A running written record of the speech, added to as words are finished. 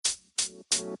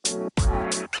Well,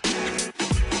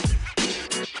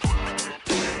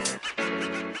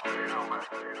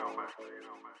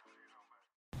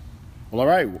 all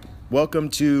right. Welcome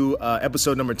to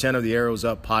episode number 10 of the Arrows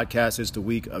Up podcast. It's the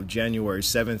week of January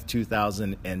 7th,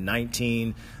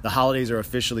 2019. The holidays are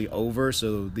officially over,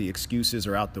 so the excuses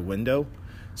are out the window.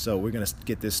 So we're going to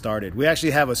get this started. We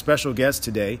actually have a special guest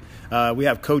today. We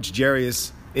have Coach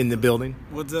Jarius in the building.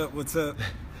 What's up? What's up?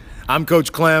 I'm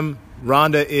Coach Clem.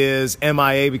 Rhonda is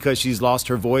MIA because she's lost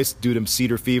her voice due to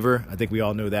cedar fever. I think we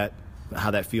all know that, how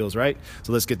that feels, right?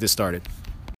 So let's get this started.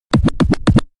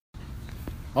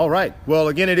 All right. Well,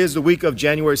 again, it is the week of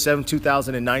January 7th,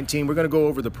 2019. We're going to go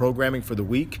over the programming for the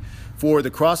week. For the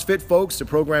CrossFit folks, the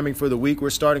programming for the week, we're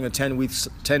starting a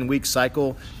 10-week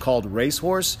cycle called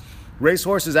Racehorse.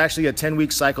 Racehorse is actually a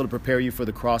 10-week cycle to prepare you for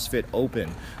the CrossFit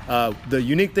Open. The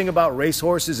unique thing about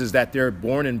racehorses is that they're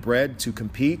born and bred to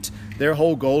compete. Their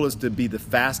whole goal is to be the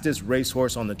fastest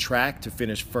racehorse on the track to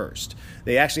finish first.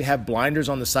 They actually have blinders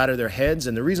on the side of their heads,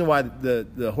 and the reason why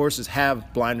the horses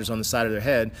have blinders on the side of their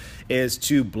head is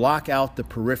to block out the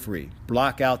periphery,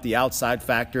 block out the outside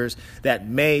factors that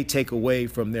may take away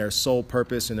from their sole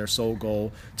purpose and their sole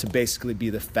goal to basically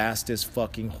be the fastest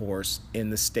fucking horse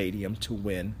in the stadium to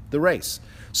win the race.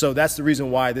 So that's the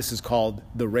reason why this is called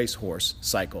the Racehorse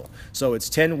cycle. So it's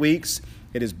 10 weeks.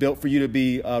 It is built for you to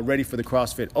be ready for the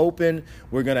CrossFit Open.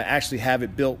 We're going to actually have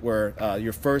it built where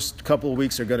your first couple of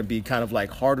weeks are going to be kind of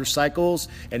like harder cycles,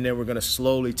 and then we're going to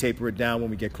slowly taper it down when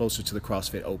we get closer to the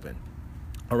CrossFit Open.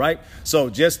 All right, so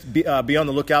just be on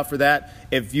the lookout for that.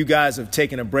 If you guys have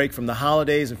taken a break from the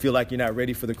holidays and feel like you're not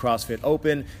ready for the CrossFit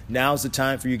Open, now's the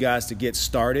time for you guys to get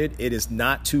started. It is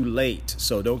not too late,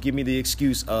 so don't give me the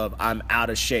excuse of I'm out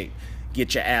of shape.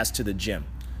 Get your ass to the gym.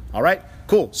 All right,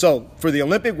 cool. So for the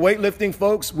Olympic weightlifting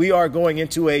folks, we are going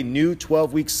into a new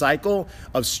 12-week cycle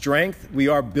of strength. We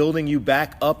are building you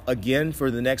back up again for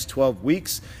the next 12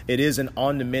 weeks. It is an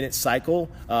on-the-minute cycle.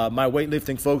 My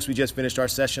weightlifting folks, we just finished our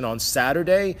session on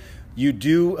Saturday. We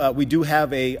do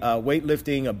have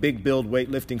a big build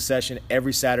weightlifting session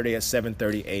every Saturday at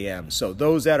 7:30 a.m. So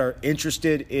those that are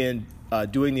interested in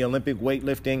doing the Olympic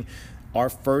weightlifting, our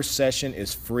first session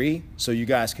is free, so you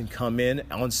guys can come in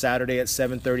on Saturday at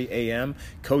 7:30 a.m.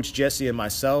 Coach Jesse and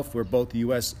myself, we're both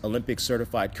U.S. Olympic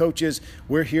certified coaches.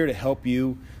 We're here to help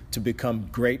you to become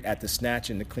great at the snatch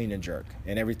and the clean and jerk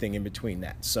and everything in between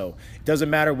that. So it doesn't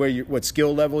matter what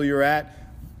skill level you're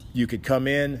at. You could come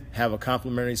in, have a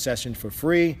complimentary session for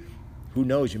free. Who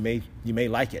knows, you may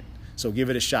like it. So give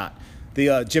it a shot.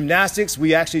 The gymnastics,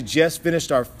 we actually just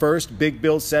finished our first big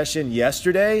build session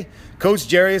yesterday. Coach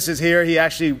Jarius is here. He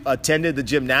actually attended the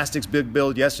gymnastics big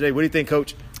build yesterday. What do you think,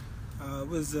 Coach? It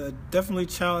was definitely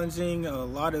challenging. A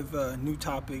lot of new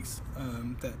topics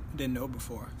that I didn't know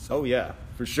before. So. Oh, yeah,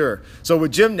 for sure. So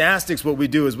with gymnastics, what we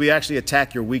do is we actually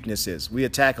attack your weaknesses. We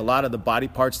attack a lot of the body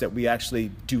parts that we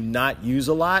actually do not use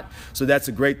a lot. So that's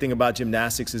a great thing about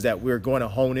gymnastics is that we're going to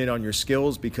hone in on your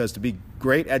skills, because to be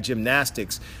great at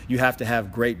gymnastics, you have to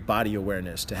have great body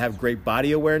awareness. To have great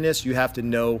body awareness, you have to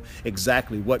know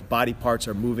exactly what body parts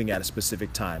are moving at a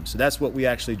specific time. So that's what we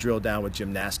actually drill down with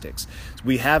gymnastics.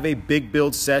 We have a big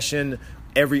build session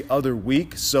every other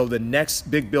week. So the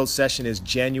next big build session is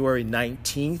January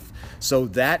 19th. So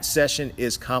that session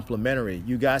is complimentary.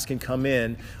 You guys can come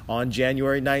in on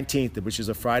January 19th, which is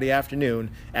a Friday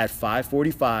afternoon at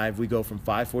 5:45. We go from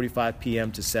 5:45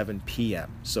 p.m. to 7 p.m.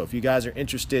 So if you guys are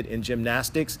interested in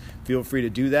gymnastics, feel free to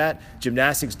do that.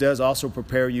 Gymnastics does also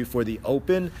prepare you for the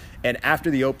Open. And after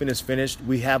the Open is finished,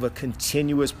 we have a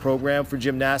continuous program for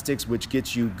gymnastics, which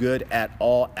gets you good at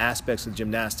all aspects of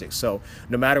gymnastics. So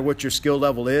no matter what your skill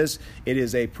level is, it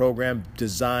is a program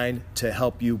designed to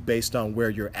help you based on where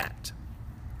you're at.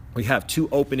 We have 2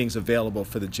 openings available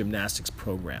for the gymnastics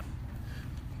program.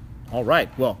 All right,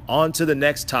 well, on to the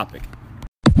next topic.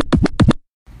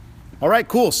 All right,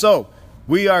 cool. So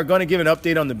we are going to give an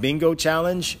update on the bingo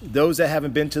challenge. Those that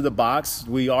haven't been to the box,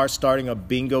 we are starting a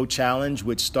bingo challenge,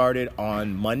 which started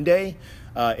on Monday.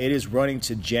 It is running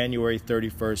to January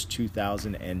 31st,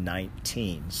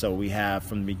 2019. So we have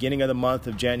from the beginning of the month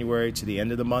of January to the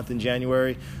end of the month in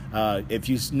January. If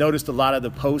you noticed a lot of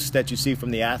the posts that you see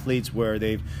from the athletes where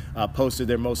they've posted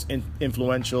their most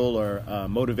influential or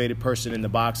motivated person in the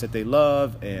box that they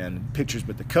love, and pictures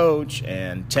with the coach,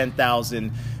 and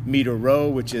 10,000 meter row,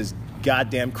 which is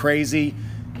goddamn crazy.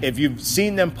 If you've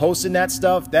seen them posting that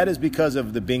stuff, that is because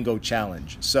of the bingo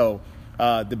challenge. So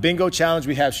the bingo challenge,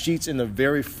 we have sheets in the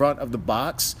very front of the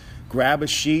box. Grab a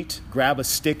sheet, grab a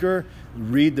sticker,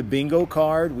 read the bingo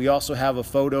card. We also have a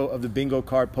photo of the bingo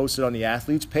card posted on the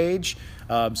athletes page.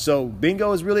 So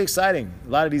bingo is really exciting. A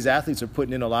lot of these athletes are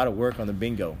putting in a lot of work on the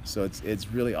bingo. So it's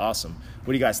really awesome.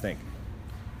 What do you guys think?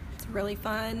 It's really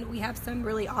fun. We have some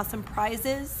really awesome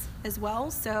prizes as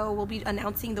well. So we'll be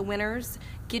announcing the winners.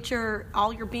 Get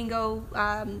all your bingo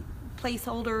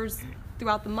placeholders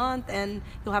throughout the month, and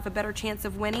you'll have a better chance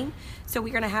of winning. So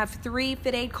we're going to have 3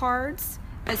 Fit Aid cards,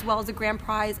 as well as a grand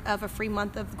prize of a free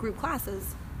month of group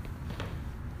classes.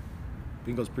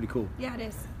 Bingo's pretty cool. Yeah, it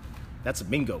is. That's a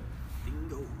bingo.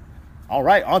 Bingo. All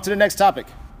right, on to the next topic.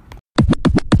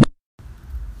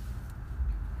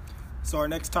 So our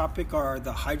next topic are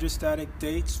the hydrostatic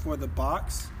dates for the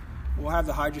box. We'll have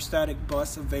the hydrostatic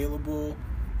bus available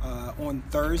on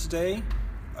Thursday,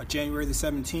 January the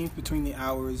 17th, between the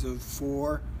hours of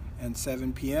 4 and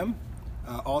 7 p.m.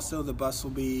 Also, the bus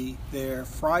will be there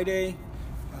Friday,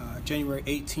 January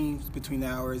 18th, between the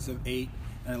hours of 8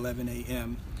 and 11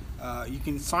 a.m. You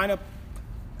can sign up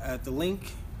at the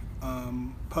link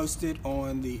posted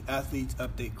on the Athletes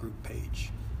Update Group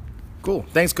page. Cool.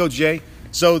 Thanks, Coach Jay.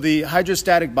 So the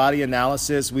hydrostatic body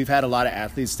analysis, we've had a lot of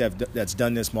athletes that's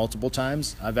done this multiple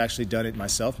times. I've actually done it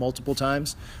myself multiple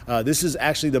times. This is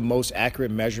actually the most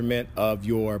accurate measurement of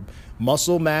your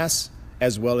muscle mass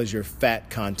as well as your fat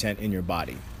content in your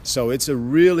body. So it's a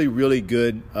really, really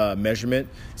good measurement.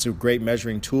 It's a great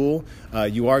measuring tool.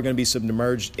 You are going to be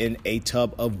submerged in a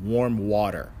tub of warm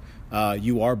water.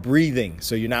 You are breathing,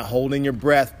 so you're not holding your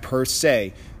breath per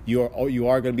se. You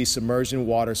are going to be submerged in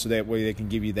water, so that way they can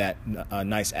give you that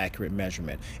nice, accurate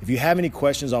measurement. If you have any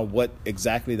questions on what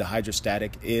exactly the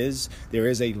hydrostatic is, there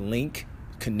is a link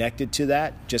connected to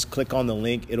that. Just click on the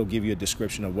link. It'll give you a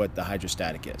description of what the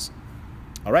hydrostatic is.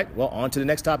 All right, well, on to the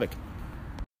next topic.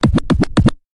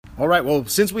 All right, well,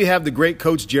 since we have the great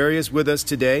Coach Jarius with us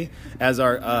today as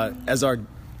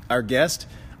our guest,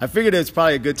 I figured it's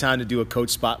probably a good time to do a coach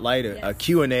spotlight, a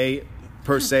Q&A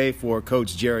per se for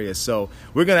Coach Jarius. So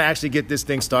we're going to actually get this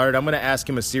thing started. I'm going to ask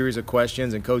him a series of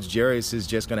questions, and Coach Jarius is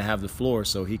just going to have the floor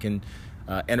so he can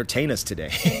entertain us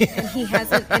today. and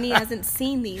he hasn't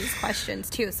seen these questions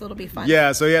too, so it'll be fun.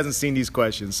 Yeah, so he hasn't seen these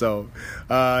questions. So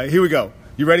here we go.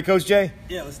 You ready, Coach Jay?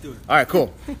 Yeah, let's do it. All right,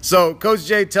 cool. So, Coach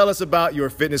Jay, tell us about your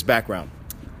fitness background.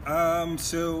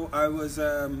 So I was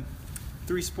a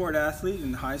 3-sport athlete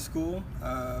in high school,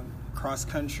 cross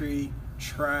country,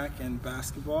 track, and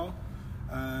basketball.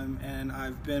 And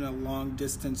I've been a long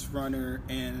distance runner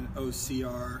and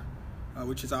OCR,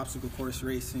 which is obstacle course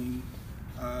racing,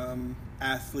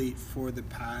 athlete for the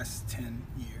past 10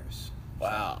 years.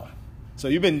 Wow. So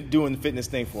you've been doing the fitness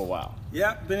thing for a while.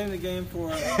 Yeah, been in the game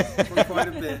for quite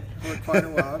a bit, for quite a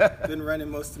while. Been running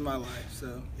most of my life,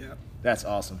 so yeah. That's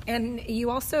awesome. And you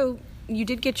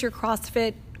did get your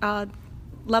CrossFit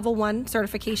level 1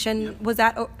 certification.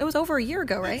 Yep. It was over a year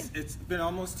ago, right? It's been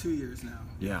almost 2 years now.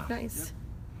 Yeah. Nice.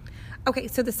 Yep. Okay,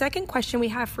 so the second question we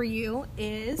have for you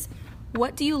is,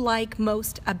 what do you like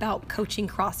most about coaching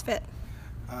CrossFit?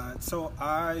 So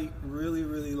I really,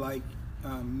 really like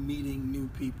meeting new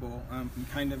people. I'm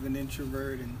kind of an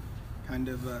introvert and kind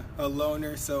of a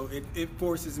loner, so it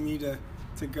forces me to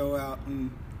go out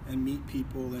and meet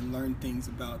people and learn things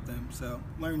about them. So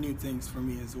learn new things for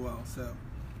me as well. So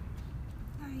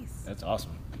Nice. That's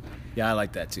awesome. Yeah, I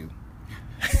like that too.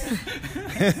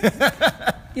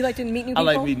 You like to meet new people?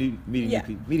 I like meeting new Yeah.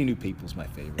 people. Meeting new people is my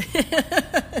favorite.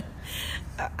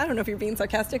 I don't know if you're being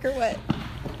sarcastic or what.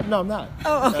 No, I'm not.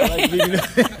 Oh, okay. I like meeting new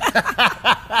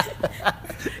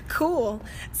Cool.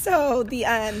 So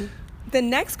the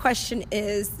next question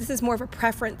is, this is more of a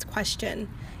preference question.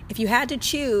 If you had to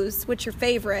choose, what's your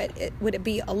favorite? Would it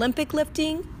be Olympic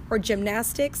lifting or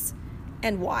gymnastics,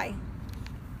 and why?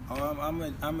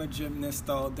 I'm a gymnast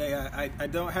all day. I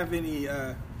don't have any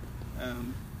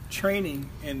training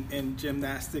in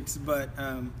gymnastics, but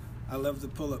I love the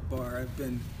pull-up bar. I've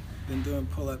been doing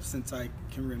pull-ups since I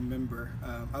can remember.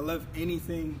 I love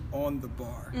anything on the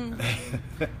bar.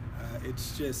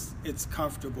 It's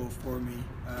comfortable for me.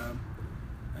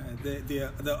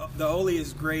 The Oli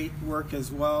is great work as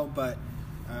well, but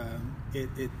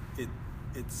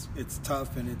it's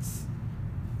tough and it's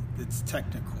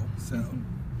technical. So.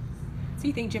 So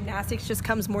you think gymnastics just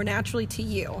comes more naturally to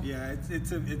you? Yeah,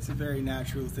 it's a very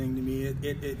natural thing to me.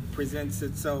 It presents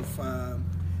itself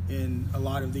in a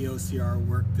lot of the OCR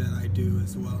work that I do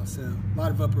as well. So a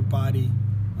lot of upper body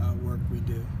work we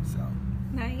do. So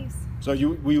Nice. So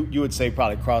you would say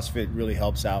probably CrossFit really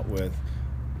helps out with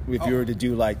if you were to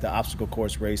do like the obstacle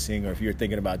course racing, or if you're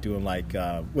thinking about doing like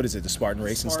what is it, the Spartan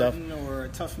race and stuff? Spartan or a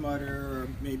Tough Mudder or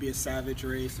maybe a Savage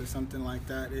race or something like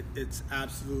that. It's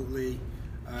absolutely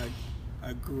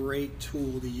a great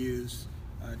tool to use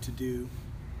to do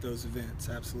those events.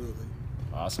 Absolutely.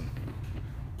 Awesome.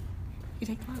 You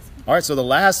take class. All right, so the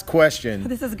last question.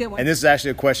 This is a good one. And this is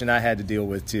actually a question I had to deal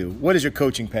with too. What is your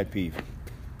coaching pet peeve?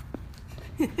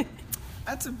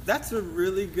 That's a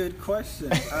really good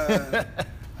question.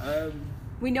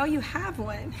 We know you have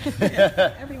one.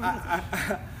 Everyone has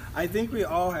one. I think we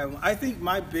all have one. I think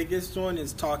my biggest one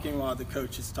is talking while the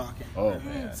coach is talking. Oh,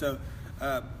 man. So,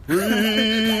 I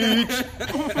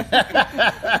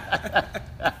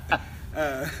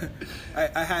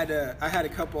had a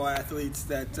couple athletes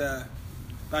that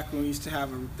back when we used to have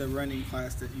the running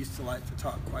class that used to like to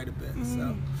talk quite a bit.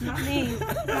 So Not me.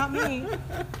 Not me.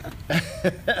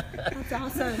 That's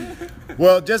awesome.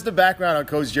 Well, just the background on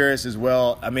Coach Jarius as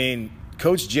well. I mean,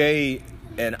 Coach Jay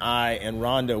and I and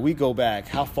Rhonda, we go back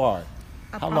how far?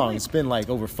 How long? It's been like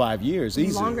over 5 years.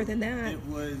 Easy. Longer than that. it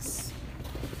was.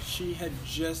 She had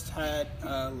just had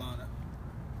Lana.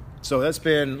 So that's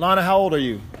been, Lana, how old are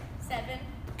you? 7.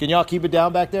 Can y'all keep it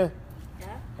down back there?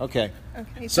 Yeah. Okay.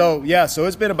 Okay. So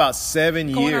it's been about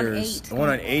 7 Going on years. 8. Going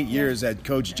on 8 years that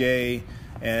Coach Jay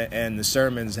and the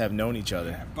Sermons have known each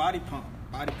other. Yeah, body pump.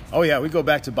 Oh yeah, we go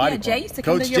back to body pump. Jay used to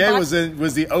come Coach to your Jay body-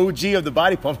 was the OG of the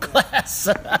body pump class.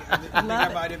 I think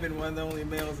I might have been one of the only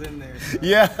males in there. So.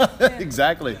 Yeah,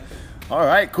 exactly. All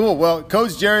right, cool. Well,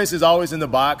 Coach Jarius is always in the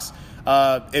box.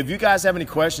 If you guys have any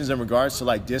questions in regards to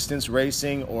like distance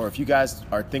racing, or if you guys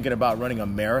are thinking about running a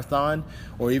marathon,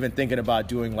 or even thinking about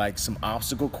doing like some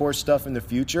obstacle course stuff in the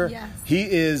future, Yes. he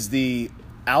is the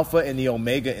alpha and the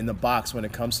omega in the box when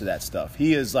it comes to that stuff.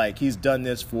 He is like, he's done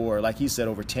this for, like he said,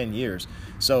 over 10 years.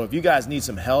 So if you guys need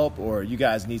some help or you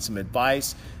guys need some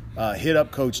advice, hit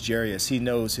up Coach Jarius. He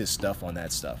knows his stuff on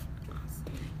that stuff.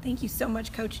 Thank you so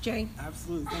much, Coach Jay.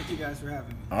 Absolutely. Thank you guys for having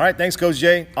me. All right, thanks, Coach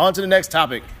Jay. On to the next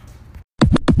topic.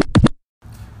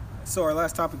 So our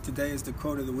last topic today is the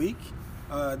quote of the week.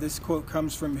 This quote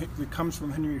comes from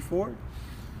Henry Ford.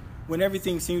 When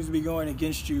everything seems to be going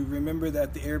against you, remember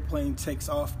that the airplane takes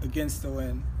off against the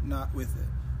wind, not with it.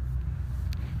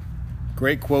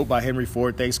 Great quote by Henry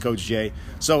Ford. Thanks, Coach Jay.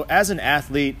 So as an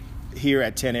athlete here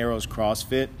at 10 Arrows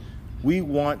CrossFit, we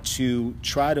want to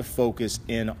try to focus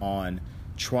in on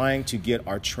trying to get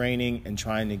our training and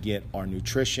trying to get our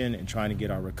nutrition and trying to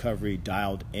get our recovery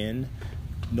dialed in,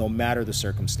 no matter the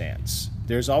circumstance.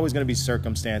 There's always going to be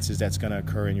circumstances that's going to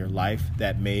occur in your life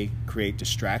that may create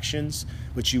distractions,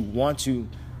 but you want to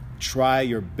try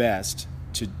your best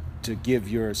to give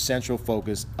your central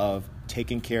focus of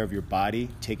taking care of your body,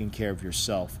 taking care of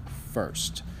yourself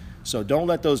first. So don't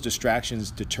let those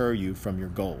distractions deter you from your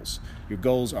goals. Your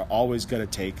goals are always going to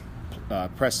take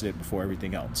precedent before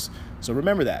everything else. So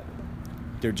remember that.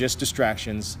 They're just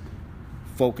distractions.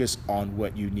 Focus on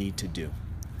what you need to do.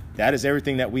 That is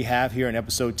everything that we have here in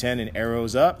episode 10 in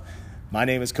Arrows Up. My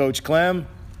name is Coach Clem.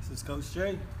 This is Coach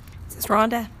Jay. This is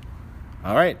Rhonda.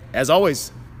 All right, as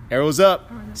always, Arrows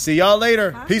Up. See y'all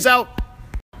later. Bye. Peace out.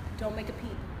 Don't make a pee.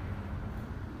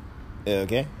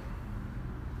 Okay.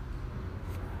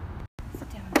 Sit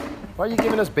down. Why are you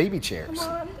giving us baby chairs?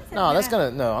 Come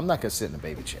on. No, I'm not gonna sit in a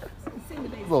baby chair. Sit in the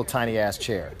base. Little tiny ass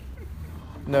chair.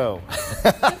 No.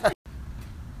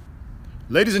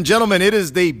 Ladies and gentlemen, it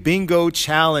is the bingo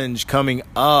challenge coming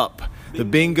up. The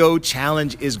bingo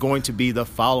challenge is going to be the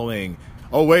following.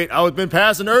 Oh wait, I've been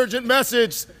passed an urgent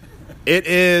message. It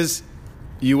is,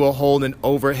 you will hold an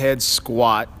overhead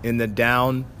squat in the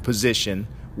down position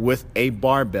with a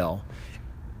barbell.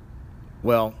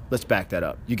 Well, let's back that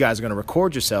up. You guys are going to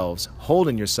record yourselves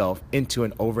holding yourself into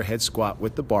an overhead squat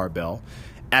with the barbell.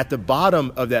 At the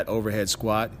bottom of that overhead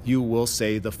squat, you will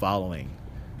say the following: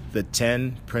 the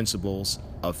 10 principles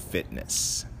of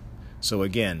fitness. So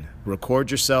again,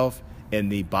 record yourself in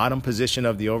the bottom position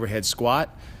of the overhead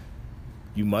squat.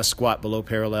 You must squat below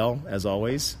parallel, as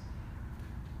always.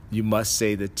 You must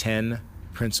say the 10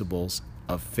 principles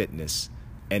of fitness,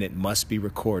 and it must be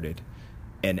recorded.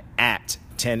 And at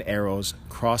 10 Arrows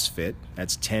CrossFit,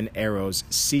 that's 10 Arrows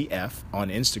CF on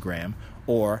Instagram,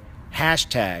 or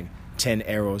hashtag 10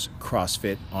 Arrows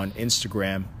CrossFit on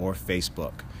Instagram or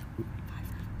Facebook.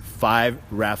 5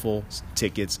 raffle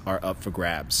tickets are up for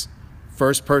grabs.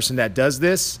 First person that does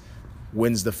this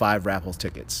wins the 5 raffle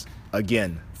tickets.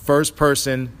 Again, first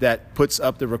person that puts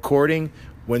up the recording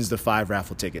wins the 5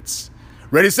 raffle tickets.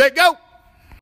 Ready, set, go!